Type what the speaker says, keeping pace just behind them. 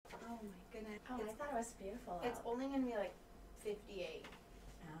it's beautiful out. It's only going to be like 58.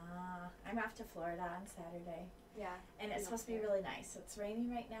 I'm off to Florida on Saturday. Yeah. And it's supposed to be really nice. It's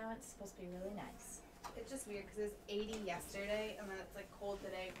raining right now. It's supposed to be really nice. It's just weird because it was 80 yesterday, and then it's like cold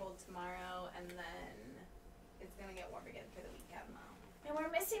today, cold tomorrow, and then it's going to get warm again for the weekend though. And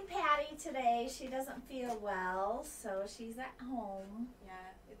we're missing Patty today. She doesn't feel well, so she's at home.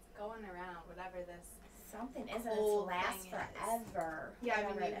 Yeah, it's going around, whatever this Something isn't. It cold lasts thing is. forever. Yeah, I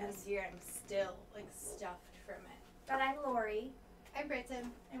mean, whatever it even is. here I'm still like stuffed from it. But I'm Lori, I'm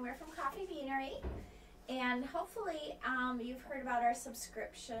Britton. and we're from Coffee Beanery. And hopefully you've heard about our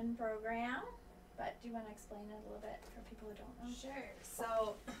subscription program. But do you want to explain it a little bit for people who don't know? Sure.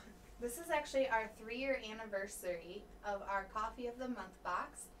 So this is actually our 3-year anniversary of our Coffee of the Month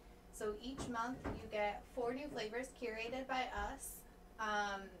box. So each month you get 4 new flavors curated by us.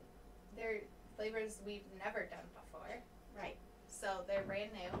 They're flavors we've never done before. Right. So they're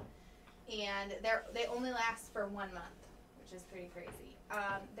brand new. And they only last for 1 month, which is pretty crazy.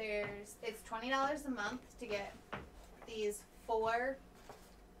 It's $20 a month to get these 4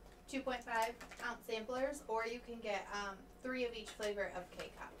 2.5 ounce samplers, or you can get 3 of each flavor of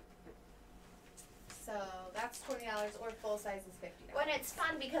K-Cup. So that's $20, or full size is $50. When it's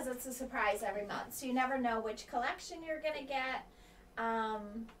fun because it's a surprise every month, so you never know which collection you're gonna get.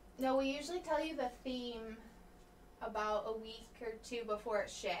 No, we usually tell you the theme about a week or 2 before it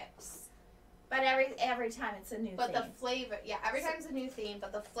ships. But every time it's a new But theme. the flavor, yeah, every time's a new theme,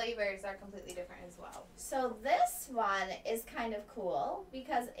 but the flavors are completely different as well. So this one is kind of cool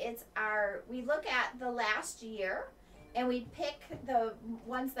because we look at the last year and we pick the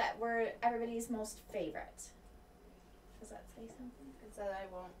ones that were everybody's most favorite. Does that say something? It said I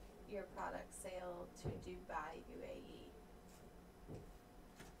want your product sale to Dubai, UAE.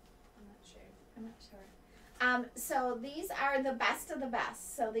 I'm not sure. I'm not sure. So these are the best of the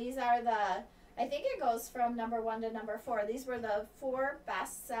best. So these are I think it goes from number 1 to number 4. These were the 4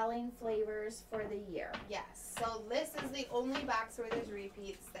 best-selling flavors for the year. Yes. So this is the only box where there's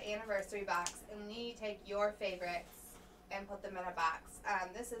repeats, the anniversary box, and we take your favorites and put them in a box.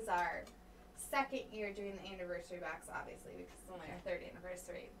 This is our 2nd year doing the anniversary box, obviously, because it's only our 3rd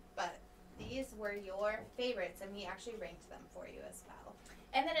anniversary. But these were your favorites, and we actually ranked them for you as well.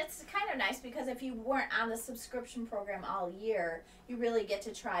 And then it's kind of nice because if you weren't on the subscription program all year, you really get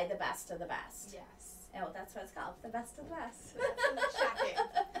to try the best of the best. Yes. Oh, that's what it's called, the best of the best.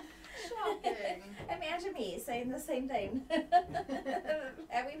 Shocking. Shocking. Imagine me saying the same thing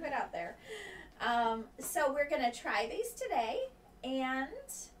that we put out there. So we're going to try these today, and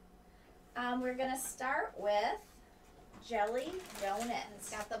we're going to start with Jelly Donut.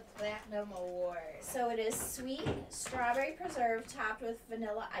 It's got the Platinum Award. So it is sweet strawberry preserve topped with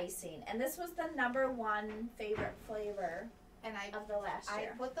vanilla icing. And this was the number 1 favorite flavor of the last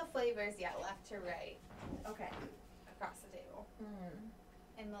year. I put the flavors, left to right. Okay. Across the table.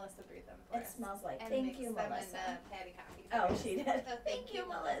 And Melissa brewed them for us. It smells like. And Thank you, them Melissa. into Patty Coffee. Oh, she did. So thank you,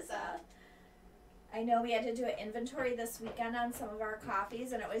 Melissa. I know we had to do an inventory this weekend on some of our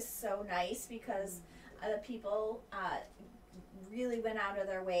coffees, and it was so nice because the people really went out of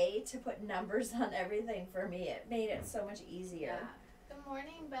their way to put numbers on everything for me. It made it so much easier. Yeah. Good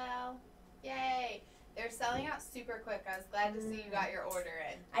morning, Belle. Yay. They're selling out super quick. I was glad to see you got your order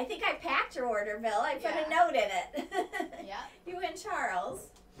in. I think I packed your order, Bill. I put a note in it. Yeah. You and Charles.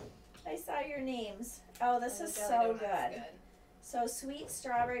 I saw your names. Oh, this is so good. So sweet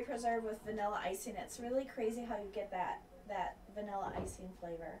strawberry preserve with vanilla icing. It's really crazy how you get that vanilla icing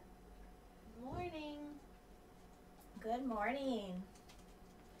flavor. Morning. Good morning.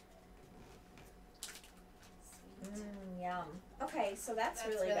 Yum. Okay, so that's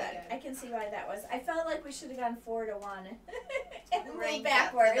really good. I can see why that was. I felt like we should have gone 4 to 1 and moved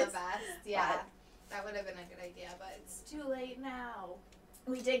backwards. The best. Yeah, that would have been a good idea, but it's too late now.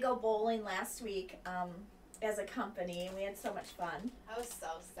 We did go bowling last week as a company, and we had so much fun. I was so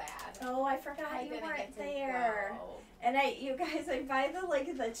sad. Oh, I forgot you weren't there. And you guys, I buy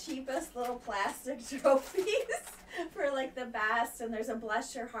the cheapest little plastic trophies for the best, and there's a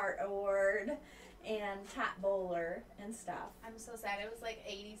Bless Your Heart award and top bowler and stuff. I'm so sad. It was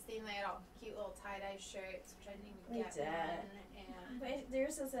 80s theme. They had all cute little tie-dye shirts, which I didn't even get one. But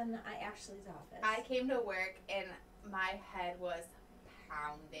theirs is in Ashley's office. I came to work and my head was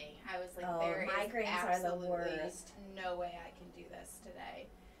pounding. I was like, there is absolutely no way I can do this today.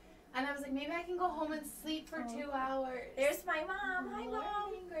 And I was like, maybe I can go home and sleep for 2 hours. There's my mom. Hi,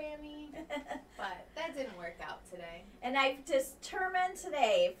 Mom. Grammy. But that didn't work out today. And I've determined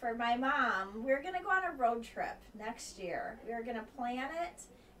today for my mom, we're going to go on a road trip next year. We're going to plan it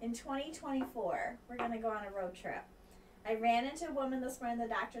in 2024. We're going to go on a road trip. I ran into a woman this morning in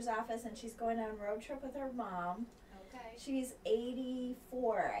the doctor's office, and she's going on a road trip with her mom. Okay. She's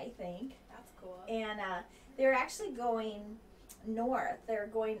 84, I think. That's cool. And they're actually going north. They're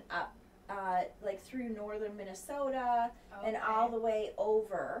going up, like through northern Minnesota and all the way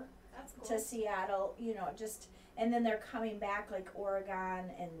over That's cool. to Seattle. You know, just, and then they're coming back like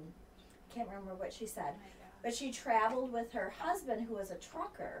Oregon, and I can't remember what she said. Oh my God. But she traveled with her husband, who was a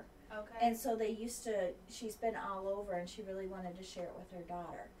trucker. Okay. And so she's been all over, and she really wanted to share it with her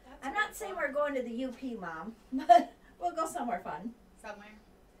daughter. That's I'm really not saying cool. we're going to the UP, Mom, but we'll go somewhere fun. Somewhere.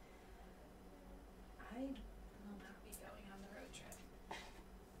 I will not be going on the road trip.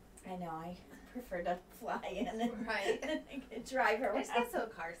 I know, I prefer to fly in and Right. drive around. I just get so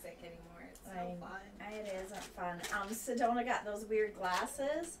car sick anymore. It's so fun. It isn't fun. Sedona got those weird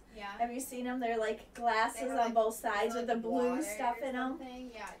glasses. Yeah. Have you seen them? They're like glasses have, on like, both sides with the blue water stuff or in them.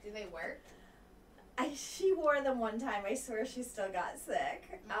 something. Yeah. Do they work? She wore them one time. I swear she still got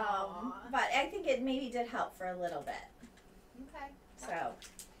sick. Aw. But I think it maybe did help for a little bit. Okay. So,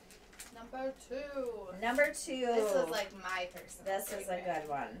 Number two. This was like my personal this is a favorite. good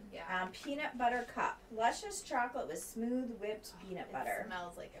one. Yeah. Peanut butter cup. Luscious chocolate with smooth whipped peanut butter. It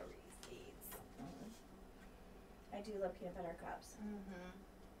smells like a Reese's. I do love peanut butter cups. Mm-hmm.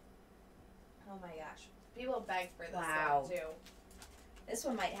 Oh my gosh. People beg for this Wow. one too. This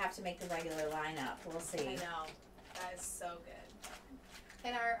one might have to make the regular lineup. We'll see. I know. That is so good.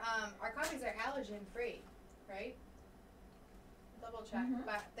 And our coffees are allergen free, right? Double check. Mhm.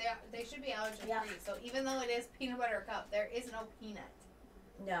 But they should be allergen Yeah. free. So even though it is peanut butter cup, there is no peanut.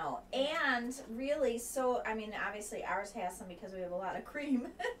 No. And really, so, I mean, obviously ours has some because we have a lot of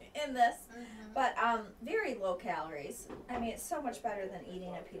cream in this. Mm-hmm. But very low calories. I mean, it's so much better than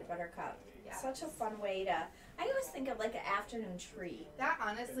eating a peanut butter cup. Yeah. Such a fun way to, I always think of like an afternoon treat. That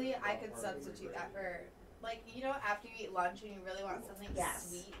honestly, I could substitute that for, like, you know, after you eat lunch and you really want something Yes.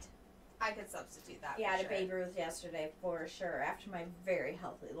 sweet. I could substitute that. Yeah, for to sure. Babe Ruth yesterday for sure, after my very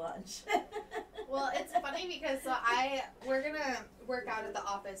healthy lunch. Well, it's funny because we're gonna work out at the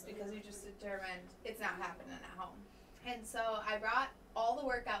office because we just determined it's not happening at home. And so I brought all the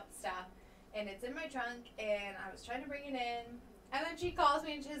workout stuff and it's in my trunk and I was trying to bring it in and then she calls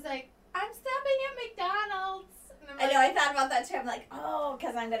me and she's like, I'm stopping at McDonald's. And I'm I like, know, I thought about that too. I'm like, oh,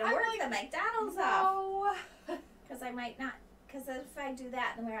 because I'm going to I'm work like, the McDonald's off. no. Because I might not, because if I do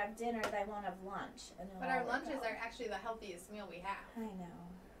that and we have dinner, then I won't have lunch. And But our lunches are actually the healthiest meal we have, I know.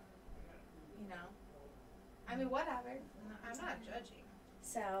 you know. I mean, whatever. I'm not judging.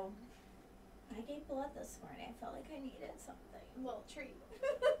 So, I gave blood this morning. I felt like I needed something. A little treat.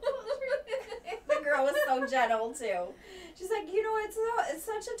 The girl was so gentle too. She's like, you know, it's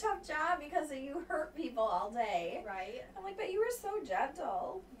such a tough job because you hurt people all day. Right? I'm like, but you were so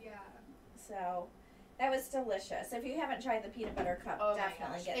gentle. Yeah. So, that was delicious. If you haven't tried the peanut butter cup, Oh my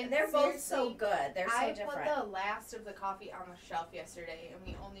definitely gosh. get it. And They're both so seriously, good. They're so I different. put the last of the coffee on the shelf yesterday, and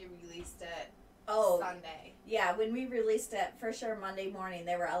we only released it Sunday. Yeah, when we released it, for sure, Monday morning,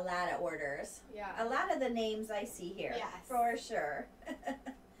 there were a lot of orders. Yeah. A lot of the names I see here. Yes. For sure.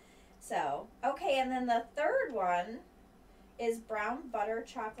 So, okay, and then the third one is brown butter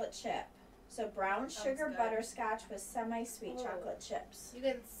chocolate chip. So brown Sounds sugar good. butterscotch with semi-sweet Oh. chocolate chips. You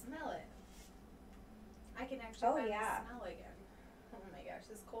can smell it. I can actually Oh, finally yeah. smell again. Oh my gosh,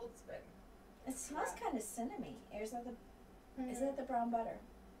 this cold's been. It smells Crap. kind of cinnamony. Is it the brown butter?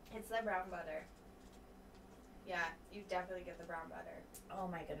 It's the brown butter. Yeah, you definitely get the brown butter. Oh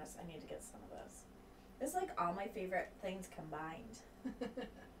my goodness, I need to get some of this. It's like all my favorite things combined.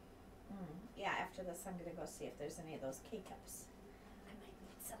 Yeah, after this I'm going to go see if there's any of those K-cups. I might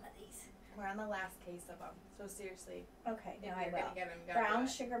need some of these. We're on the last case of them, so seriously, Okay, if now I you're will. gonna get them, you gotta Brown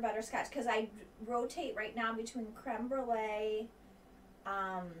do it. sugar butterscotch, because I rotate right now between creme brulee,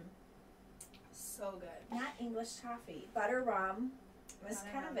 So good. not English toffee, butter rum. This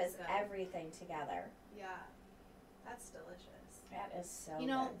Butter kind of rum is is good. everything together. Yeah, that's delicious. That is so You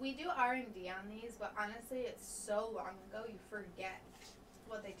know, good. we do R&D on these, but honestly, it's so long ago, you forget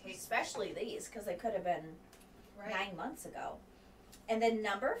what they taste Especially these, because they could have been right. 9 months ago. And then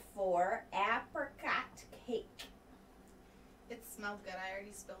number 4, apricot cake. It smelled good. I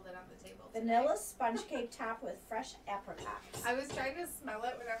already spilled it on the table today. Vanilla sponge cake topped with fresh apricots. I was trying to smell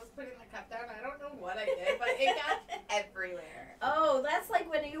it when I was putting the cup down. I don't know what I did, but it got everywhere. Oh, that's like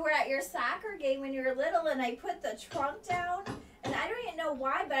when you were at your soccer game when you were little and I put the trunk down. And I don't even know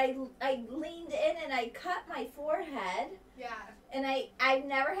why, but I leaned in and I cut my forehead. Yeah. And I've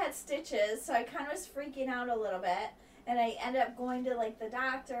never had stitches, so I kind of was freaking out a little bit. And I ended up going to like the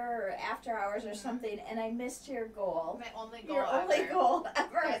doctor or after hours or something, and I missed your goal. My only goal Your ever. only goal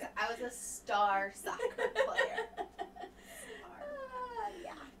ever. Guys, I was a star soccer player.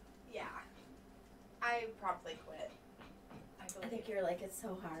 promptly quit. I think you're like, it's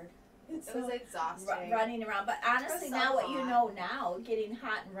so hard. It's It was so exhausting. running around. But honestly, so now what you hot. know now, getting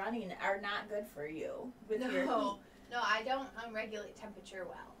hot and running are not good for you with your heat. No, I don't regulate temperature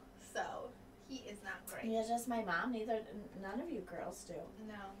well, so heat is not great. Yeah, just my mom. None of you girls do.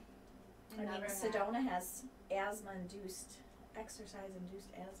 No. I mean, Never have. Sedona has exercise-induced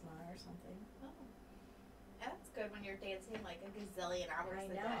asthma or something. Oh. That's good when you're dancing like a gazillion hours I a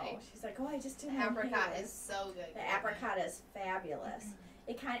know. day. She's like, oh, I just The didn't have apricot hair. is so good. The apricot is fabulous.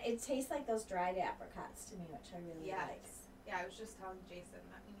 It tastes like those dried apricots to me, which I really like. Yeah, I was just telling Jason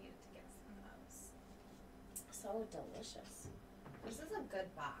that we needed to get some of those. So delicious. This is a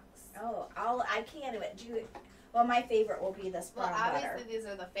good box. Oh, I can't do it. Well, my favorite will be this brown obviously butter. these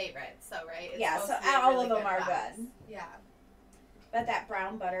are the favorites, so right? It's Yeah, supposed so to be a all really of them good are box. good. Yeah. But that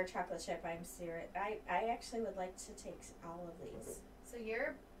brown butter chocolate chip, I'm serious. I actually would like to take all of these. So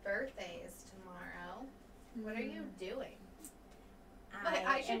your birthday is tomorrow. What are you doing?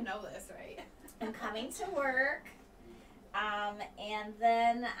 I should know this, right? I'm coming to work, and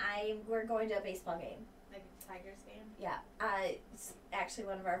then we're going to a baseball game. Like a Tigers game? Yeah, it's actually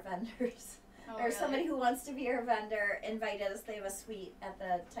one of our vendors. Oh, Or really? somebody who wants to be our vendor invited us. They have a suite at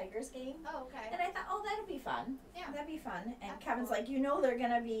the Tigers game. Oh, okay. And I thought, oh, that'll be fun. Yeah. That'd be fun. And That's Kevin's cool. like, they're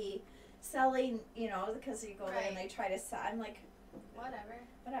going to be selling, because you go there and they try to sell. I'm like, Whatever.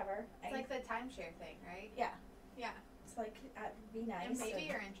 whatever. It's like the timeshare thing, right? Yeah. Yeah. It's like, be nice. And maybe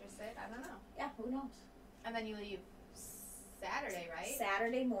you're interested. I don't know. Yeah, who knows? And then you leave Saturday, right?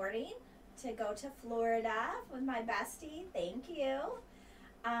 Saturday morning to go to Florida with my bestie. Thank you.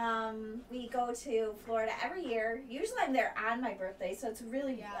 We go to Florida every year. Usually I'm there on my birthday, so it's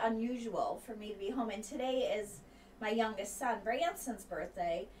really unusual for me to be home. And today is my youngest son, Branson's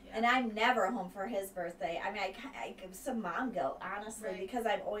birthday, and I'm never home for his birthday. I mean, I give some mom guilt, honestly, because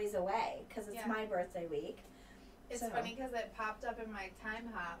I'm always away, because it's my birthday week. It's funny because it popped up in my time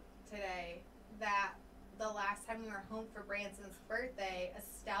hop today that the last time we were home for Branson's birthday,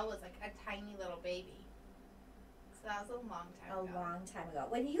 Estelle was like a tiny little baby. So that was a long time ago. A long time ago.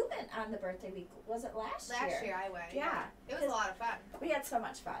 When you went on the birthday week, was it last year? Last year I went. Yeah. It was a lot of fun. We had so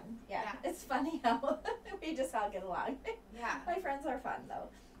much fun. Yeah. It's funny how we just all get along. Yeah. My friends are fun, though.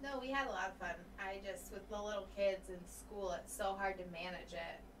 No, we had a lot of fun. With the little kids in school, it's so hard to manage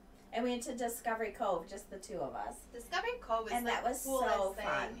it. And we went to Discovery Cove, just the two of us. Discovery Cove is and the that was coolest so thing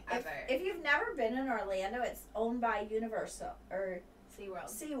fun. ever. If you've never been in Orlando, it's owned by Universal or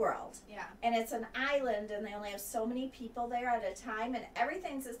SeaWorld. Yeah. And it's an island, and they only have so many people there at a time, and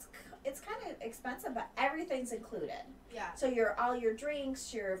everything's it's kind of expensive, but everything's included. Yeah. So all your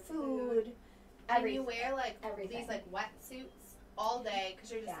drinks, your food, everything. And you wear everything. these wetsuits all day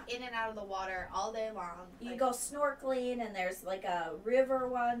because you're just in and out of the water all day long. You go snorkeling, and there's a river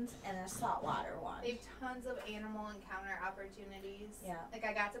one and a saltwater one. They have tons of animal encounter opportunities. Yeah. I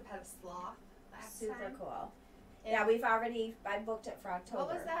got to pet a sloth last time. Super cool. Yeah, I booked it for October.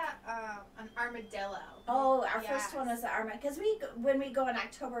 What was that? An armadillo. Oh, our first one was the armadillo. Because when we go in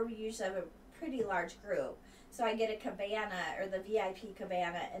October, we usually have a pretty large group. So I get a cabana, or the VIP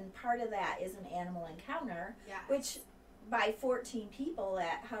cabana, and part of that is an animal encounter, which by 14 people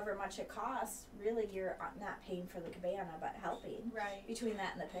at however much it costs, really you're not paying for the cabana, but helping. Right. Between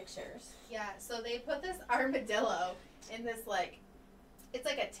that and the pictures. Yeah, so they put this armadillo in this it's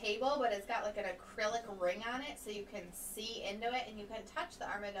like a table, but it's got an acrylic ring on it, so you can see into it and you can touch the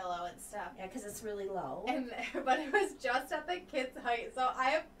armadillo and stuff. Yeah, because it's really low. But it was just at the kids' height, so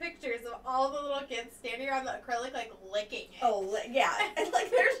I have pictures of all the little kids standing around the acrylic, licking it. Oh, yeah. And they're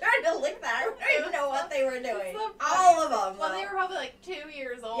trying to lick that. I don't even know what they were doing. So all of them. Well, they were probably 2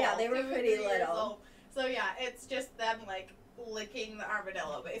 years old. Yeah, they were 2 or pretty 3 years little. old. So yeah, it's just them licking the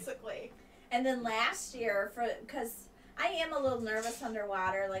armadillo, basically. And then last year, because I am a little nervous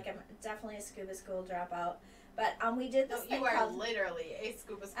underwater, I'm definitely a scuba school dropout, but we did this thing you are called, literally a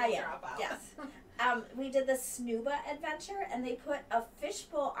scuba school dropout. Yes. We did the snuba adventure, and they put a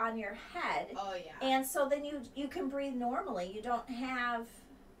fishbowl on your head. Oh yeah. And so then you can breathe normally. You don't have,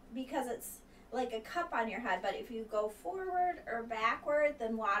 because it's like a cup on your head, but if you go forward or backward,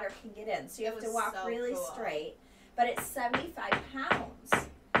 then water can get in. So you have to walk really straight. But it's 75 pounds.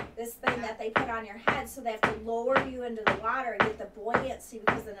 This thing that they put on your head, so they have to lower you into the water and get the buoyancy,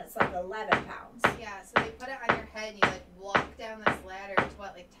 because then it's 11 pounds. Yeah, so they put it on your head and you walk down this ladder. It's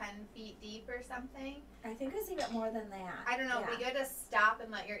 10 feet deep or something? I think it was even more than that. I don't know. Yeah. But you had to stop and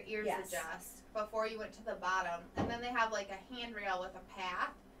let your ears adjust before you went to the bottom. And then they have a handrail with a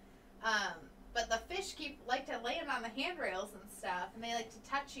path. but the fish like to land on the handrails and stuff, and they like to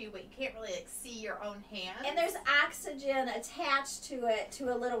touch you, but you can't really like see your own hands. And there's oxygen attached to it,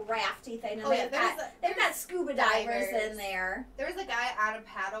 to a little rafty thing, and they've got scuba divers in there. There was a guy on a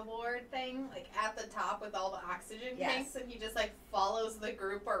paddleboard thing, like at the top with all the oxygen tanks, and he just like follows the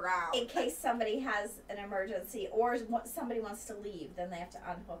group around. In case somebody has an emergency or somebody wants to leave, then they have to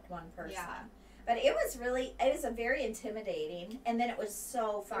unhook one person. Yeah. But it was a very intimidating, and then it was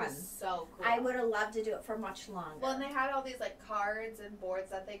so fun. It was so cool. I would have loved to do it for much longer. Well, and they had all these like cards and boards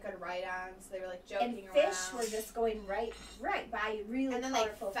that they could write on, so they were like joking around. And fish were just going right by you, really and then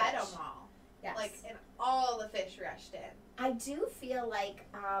colorful they fed fish. them all. Yes. Like, and all the fish rushed in. I do feel like,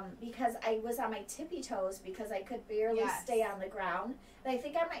 because I was on my tippy toes because I could barely stay on the ground, and I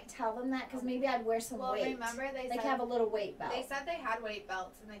think I might tell them that because maybe I'd wear some weight. Well, remember they said, have a little weight belt. They said they had weight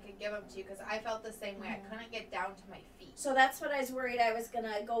belts and they could give them to you because I felt the same way. I couldn't get down to my feet. So that's what I was worried. I was going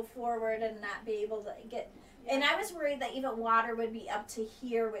to go forward and not be able to get... Yeah. And I was worried that even water would be up to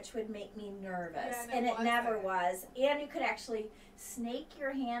here, which would make me nervous. Yeah, and it never was. And you could actually snake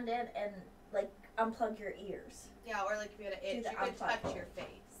your hand in and, like, unplug your ears. Yeah, or like if you had an itch, you could touch your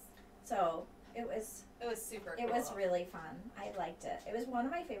face. So it was super cool. It was really fun. I liked it. It was one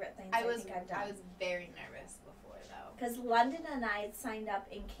of my favorite things I think I've done. I was very nervous before though. Because London and I had signed up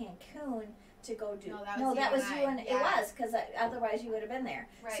in Cancun to go do. No, that was you and it was because otherwise you would have been there.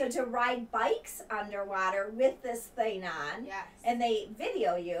 Right. So to ride bikes underwater with this thing on, and they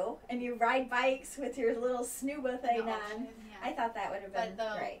video you, and you ride bikes with your little snuba thing on. Yeah. I thought that would have been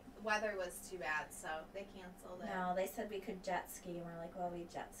great. Weather was too bad, so they canceled it. No, they said we could jet ski, and we're like, well, we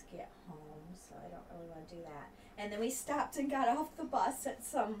jet ski at home, so I don't really want to do that. And then we stopped and got off the bus at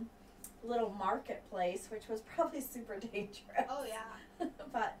some little marketplace, which was probably super dangerous. Oh, yeah.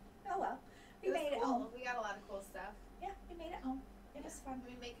 But, oh well. We made it home. We got a lot of cool stuff. Yeah, we made it home. It was fun.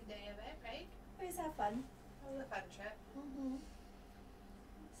 We make a day of it, right? We always have fun. It was a fun trip. Mm-hmm.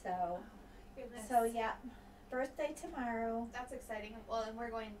 So, goodness. So yeah. Birthday tomorrow. That's exciting. Well, and we're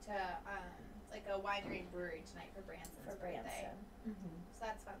going to like a winery and brewery tonight for Branson's birthday. Mm-hmm. So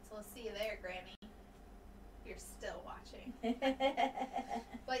that's fun. So we'll see you there, Granny. You're still watching.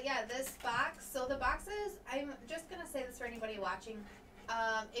 But yeah, this box. So the boxes. I'm just gonna say this for anybody watching.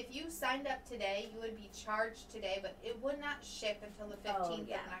 If you signed up today, you would be charged today, but it would not ship until the 15th of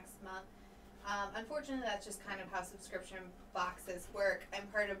next month. Unfortunately, that's just kind of how subscription boxes work. I'm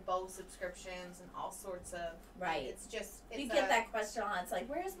part of both subscriptions and all sorts of. Right. It's just. You get that question on. It's like,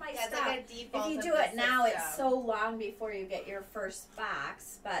 where's my stuff? It's like a default. If you do it now, it's so long before you get your first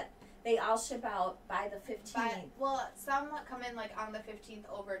box, but they all ship out by the 15th. Well, some come in like on the 15th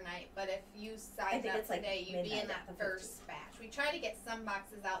overnight, but if you signed up today, you'd be in that first batch. We try to get some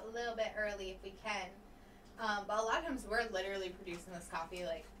boxes out a little bit early if we can, but a lot of times we're literally producing this coffee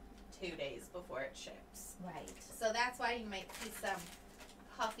like 2 days before it ships. Right. So that's why you might see some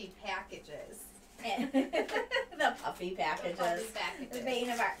puffy packages. The puffy packages. The vein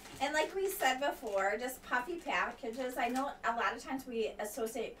of art. And like we said before, just puffy packages. I know a lot of times we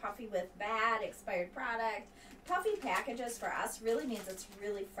associate puffy with bad, expired product. Puffy packages for us really means it's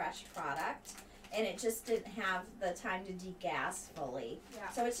really fresh product. And it just didn't have the time to degas fully. Yeah.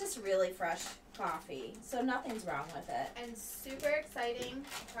 So it's just really fresh coffee. So nothing's wrong with it. And super exciting.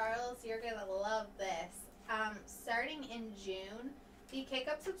 Charles, you're going to love this. Starting in June, the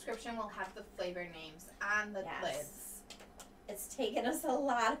K-Cup subscription will have the flavor names on the lids. It's taken us a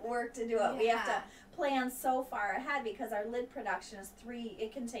lot of work to do it. Yeah. We have to plan so far ahead because our lid production is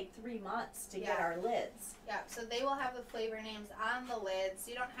it can take 3 months to get our lids. Yeah, so they will have the flavor names on the lids.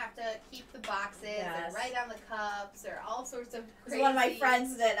 You don't have to keep the boxes and write on the cups or all sorts of crazy. One of my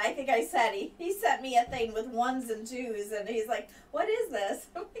friends did. I think I said he sent me a thing with 1s and 2s, and he's like, "What is this?"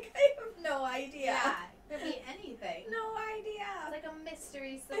 I'm like, "I have no idea." Yeah, it could be anything. No idea. It's like a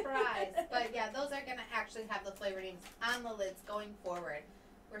mystery surprise. But yeah, those are going to actually have the flavor names on the lids going forward.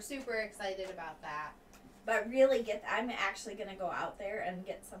 We're super excited about that. But really I'm actually going to go out there and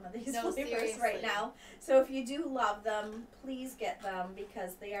get some of these flavors seriously. right now. So if you do love them, please get them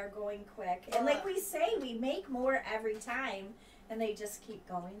because they are going quick. And like we say, we make more every time and they just keep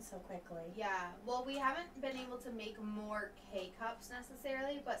going so quickly. Yeah. Well, we haven't been able to make more K-Cups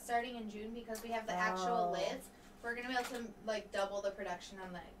necessarily, but starting in June because we have the actual lids, we're going to be able to like double the production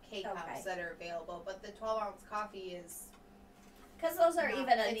on the K-Cups that are available. But the 12-ounce coffee is... Because those are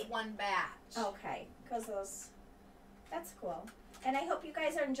it's one batch. Okay. Because that's cool. And I hope you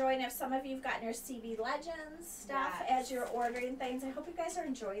guys are enjoying. If some of you've gotten your CB Legends stuff as you're ordering things, I hope you guys are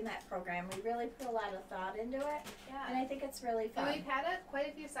enjoying that program. We really put a lot of thought into it. Yeah. And I think it's really fun. And we've had quite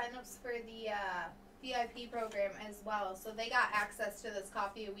a few signups for the VIP program as well, so they got access to this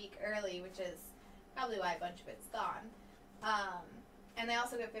coffee a week early, which is probably why a bunch of it's gone. And they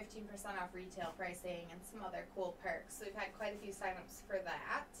also get 15% off retail pricing and some other cool perks. So we've had quite a few signups for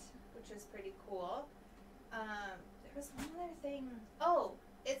that, which is pretty cool. There was one other thing. Oh,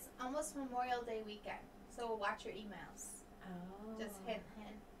 it's almost Memorial Day weekend, so watch your emails. Oh. Just hint,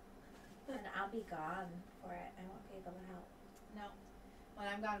 hint. And I'll be gone for it. I won't be able to help. No. When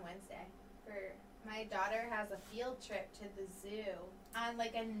I'm gone Wednesday. My daughter has a field trip to the zoo on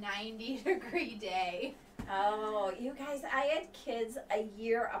like a 90-degree day. Oh, you guys, I had kids a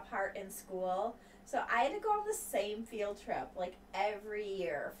year apart in school, so I had to go on the same field trip like every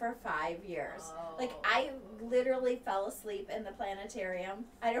year for 5 years. Oh. Like I literally fell asleep in the planetarium.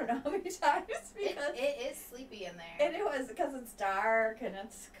 I don't know how many times because it is sleepy in there. and it was because it's dark and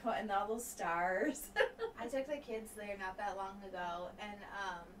and all those stars. I took the kids there not that long ago, and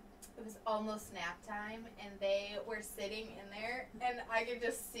it was almost nap time, and they were sitting in there, and I could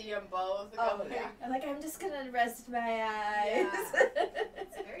just see them both. Oh going. yeah. I'm like, I'm just gonna rest my eyes. Yeah.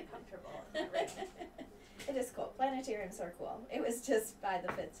 It's very comfortable in that room. It is cool. Planetariums are cool. It was just by the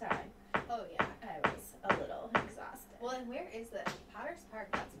 5th time. Oh yeah. I was a little exhausted. Well, and where is it? Potter's Park.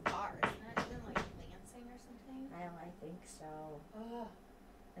 That's far, isn't it? Isn't it like Lansing or something? I think so. Oh.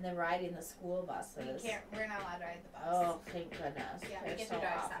 And then riding the school buses. We're not allowed to ride the bus. Oh, thank goodness. Yeah, They're we get so to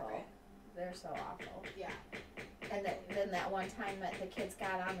drive awful. separate. They're so awful. Yeah. And then that one time that the kids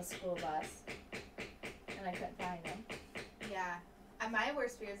got on the school bus, and I couldn't find them. Yeah. My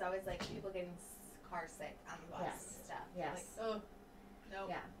worst fear is always like people getting car sick on the bus Yes. and stuff. Yes. Like, oh, no.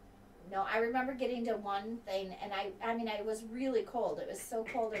 Yeah. No, I remember getting to one thing, and I mean, it was really cold. It was so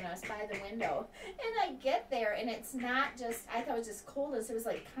cold, and I was by the window. And I get there, and it's not just, I thought it was just coldness. It was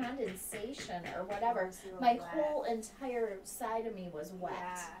like condensation or whatever. Oh, so you were My wet. whole entire side of me was wet.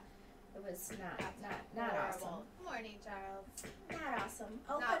 Yeah. It was not Horrible. awesome. Morning, Charles. Not awesome.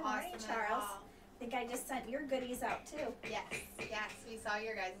 Oh, Not good morning, awesome at Charles. all. I think I just sent your goodies out, too. Yes, we saw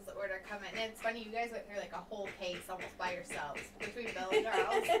your guys' order come in. And it's funny, you guys went through like a whole case almost by yourselves between Bill and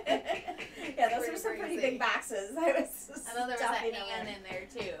Charles. Yeah, those were some pretty big boxes. I was I know there was a stuffing hand them in there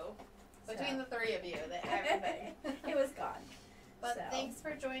too. Between So. the three of you, that everything. It was gone. But So. thanks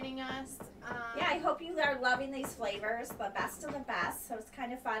for joining us. Yeah, I hope you are loving these flavors, the best of the best. So it's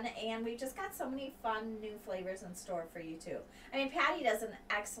kind of fun, and we've just got so many fun new flavors in store for you too. I mean, Patty does an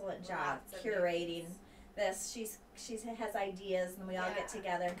excellent job Lots of curating this. She has ideas, and we all get Yeah.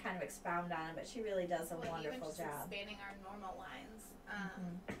 together and kind of expound on it. But she really does a Even wonderful just job. expanding our normal lines.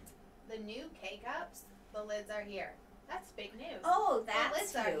 Mhm. The new K-Cups, the lids are here. That's big news. Oh, The that's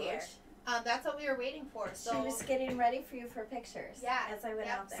lids are here. huge. That's what we were waiting for. So She was getting ready for you for pictures. yeah, as I went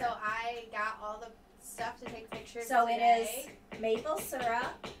yep. out there. So I got all the stuff to take pictures. So it today. is maple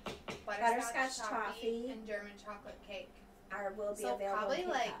syrup butterscotch toffee, toffee. and German chocolate cake. will be So available. probably in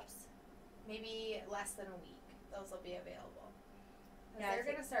like K-Cups. maybe less than a week. Those will be available. 'Cause Yeah, I they're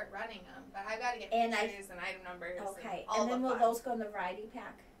think- gonna start running them, but I've got to get And pictures and item numbers. Okay, all and then the will fun. those go in the variety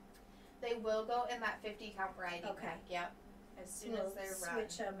pack? They will go in that 50-count variety Okay. pack. Yep. As soon We'll as they're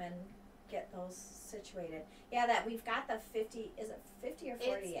switch run. them and get those situated. Yeah, that we've got the 50. Is it 50 or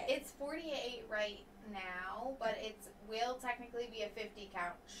 48? It's 48 right now, but it will technically be a 50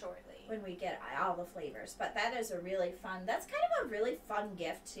 count shortly. When we get all the flavors, but that is a really fun. That's kind of a really fun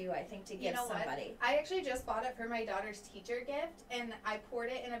gift too. I think to give You know somebody. what? I actually just bought it for my daughter's teacher gift, and I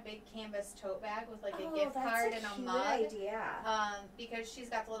poured it in a big canvas tote bag with like a gift card and a cute mug. idea. Because she's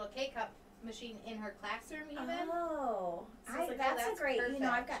got the little K-cup machine in her classroom even. Oh, So it's like, that's a great. perfect. You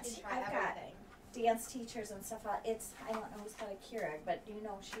know, I've got She can try I've got everything. dance teachers and stuff. It's I don't know who's got a Keurig, but you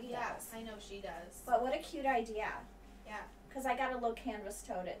know she Yeah, does. I know she does. But what a cute idea. Yeah. Because I got a little canvas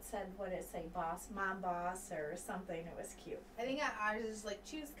tote. It said, what did it say, boss, mom boss, or something. It was cute. I think ours is like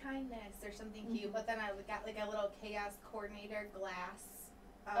choose kindness or something cute, Mhm. but then I got like a little chaos coordinator glass.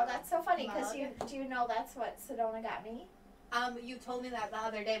 Oh, that's so funny because mug. do you know that's what Sedona got me? You told me that the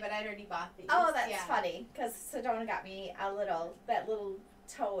other day, but I'd already bought these. Oh, that's yeah. funny because Sedona got me that little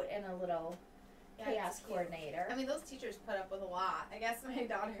tote and a little Yeah, chaos it's cute. coordinator. I mean, those teachers put up with a lot. I guess my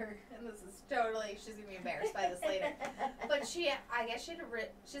daughter, and this is totally, she's gonna be embarrassed by this later. But I guess she's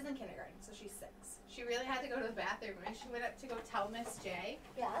in kindergarten, so she's 6. She really had to go to the bathroom, and she went up to go tell Miss J.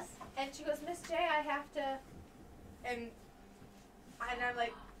 Yes. And she goes, Miss J, I have to, and I'm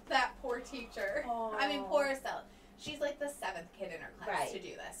like, that poor teacher. I mean, poor Estelle. She's like the 7th kid in her class Right. to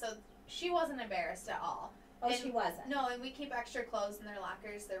do this, so she wasn't embarrassed at all. Oh, And- she wasn't. No, and we keep extra clothes in their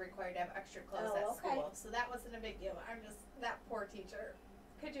lockers. They're required to have extra clothes Oh, at okay. school, so that wasn't a big deal. I'm just that poor teacher.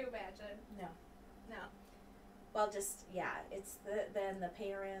 Could you imagine? No. No. Well, just yeah, it's then the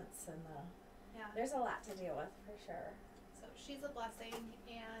parents and Yeah. There's a lot to deal with for sure. So she's a blessing,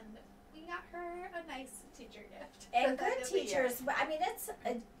 and we got her a nice teacher gift. And good teachers. I mean, it's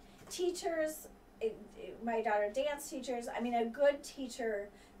teachers. My daughter dance teachers. I mean, a good teacher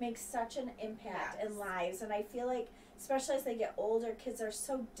makes such an impact in lives, and I feel like, especially as they get older, kids are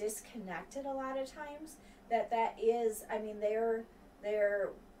so disconnected a lot of times that is. I mean, they're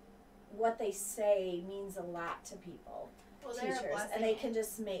what they say means a lot to people. Well, teachers, and they can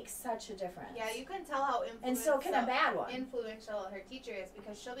just make such a difference. Yeah, you can tell how influential. And so can a bad one. Influential her teacher is,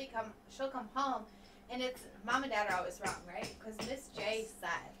 because she'll come home, and it's mom and dad are always wrong, right? Because Miss J said.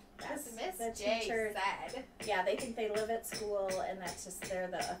 Because Miss J said. Yeah, they think they live at school, and that's just they're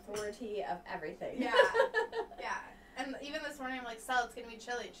the authority of everything. Yeah, yeah. And even this morning, I'm like, Sel, it's gonna be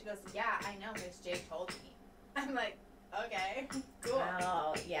chilly. And she goes, yeah, I know. Miss J told me. I'm like, okay, cool.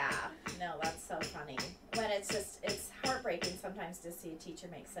 Oh, yeah. No, that's so funny. When it's heartbreaking sometimes to see a teacher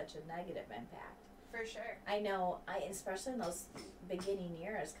make such a negative impact. For sure. I know, especially in those beginning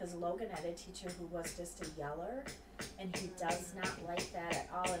years, because Logan had a teacher who was just a yeller, and he does not like that at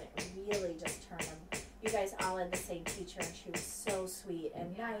all, and it really just turned him. You guys all had the same teacher, and she was so sweet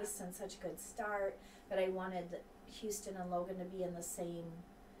and nice and such a good start, but I wanted Houston and Logan to be in the same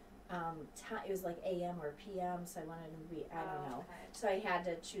time. It was like AM or PM, so I wanted him to be, I don't know. Okay. So I had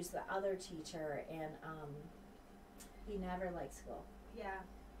to choose the other teacher, and he never liked school. Yeah.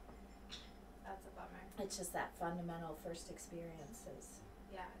 That's a bummer. It's just that fundamental first experiences.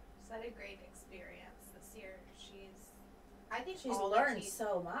 Yeah, she's had a great experience this year. I think She's all learned the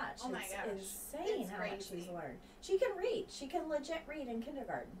so much. Oh my it's gosh. insane It's how much crazy. she's learned. She can read. She can legit read in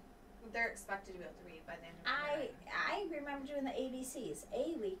kindergarten. They're expected to be able to read by the end of kindergarten. I remember doing the ABCs.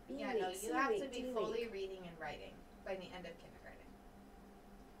 A week, B Yeah, week, no, C you have week, to be D fully week. reading and writing by the end of kindergarten.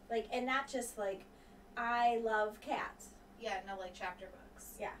 Like, and not just like, I love cats. Yeah, no, like chapter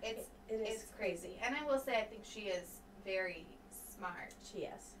books. Yeah, It's it's crazy. And I will say, I think she is very smart. She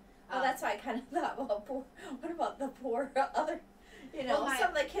is. Well, that's why I kind of thought, well, what about the poor other, Well, some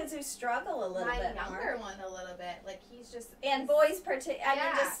of the kids who struggle a little bit My younger more. one a little bit, like he's just. And boys, I mean,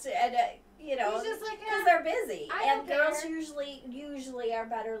 just, He's just like, because they're busy. I And don't girls care. usually are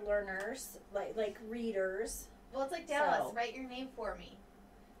better learners, like readers. Well, it's like, Dallas, So. write your name for me.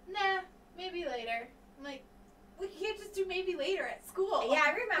 Nah, maybe later. I'm like, we can't just do maybe later at school. Yeah,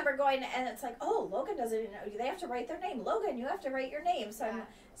 I remember going, and it's like, oh, Logan doesn't even know. They have to write their name. Logan, you have to write your name.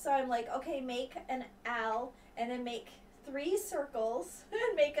 So I'm like, okay, make an L, and then make 3 circles,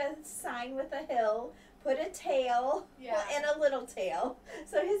 and make a sign with a hill, put a tail, and a little tail.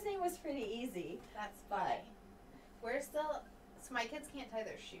 So his name was pretty easy. That's funny. We're still, so my kids can't tie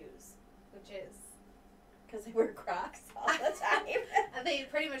their shoes, which is. Because they wear Crocs all the time. They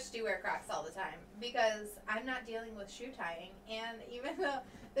pretty much do wear Crocs all the time, because I'm not dealing with shoe tying, and even though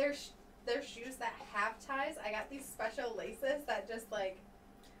there's shoes that have ties, I got these special laces that just like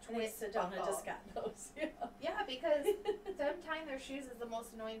twist. Sedona just got those. Yeah, because them tying their shoes is the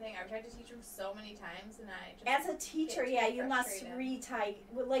most annoying thing. I've tried to teach them so many times, and I just as a teacher, get too you must frustrated. retie,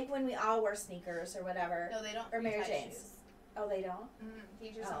 like when we all wear sneakers or whatever. No, they don't. Or Mary retie Jane's. shoes. Oh, they don't?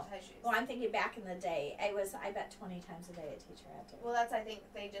 Teachers don't tie shoes. Well, I'm thinking back in the day, I bet 20 times a day a teacher had to. Well, that's, I think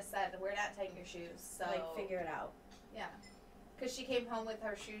they just said, we're not tying your shoes, so. Like, figure it out. Yeah. Because she came home with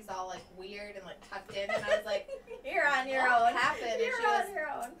her shoes all, like, weird and, like, tucked in, and I was like, You're on your what own. happened? And You're she on goes, your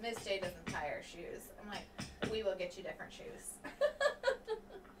own. Miss J doesn't tie her shoes. I'm like, we will get you different shoes.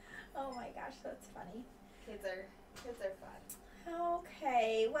 Oh my gosh, that's funny. Kids are fun.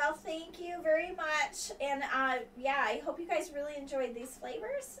 Okay, well, thank you very much, and I hope you guys really enjoyed these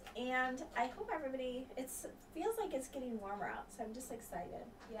flavors, and I hope everybody. It feels like it's getting warmer out, so I'm just excited.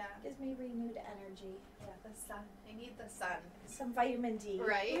 Yeah. Gives me renewed energy. Yeah, the sun. I need the sun. Some vitamin D.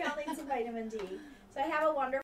 Right. We all need some vitamin D. So have a wonderful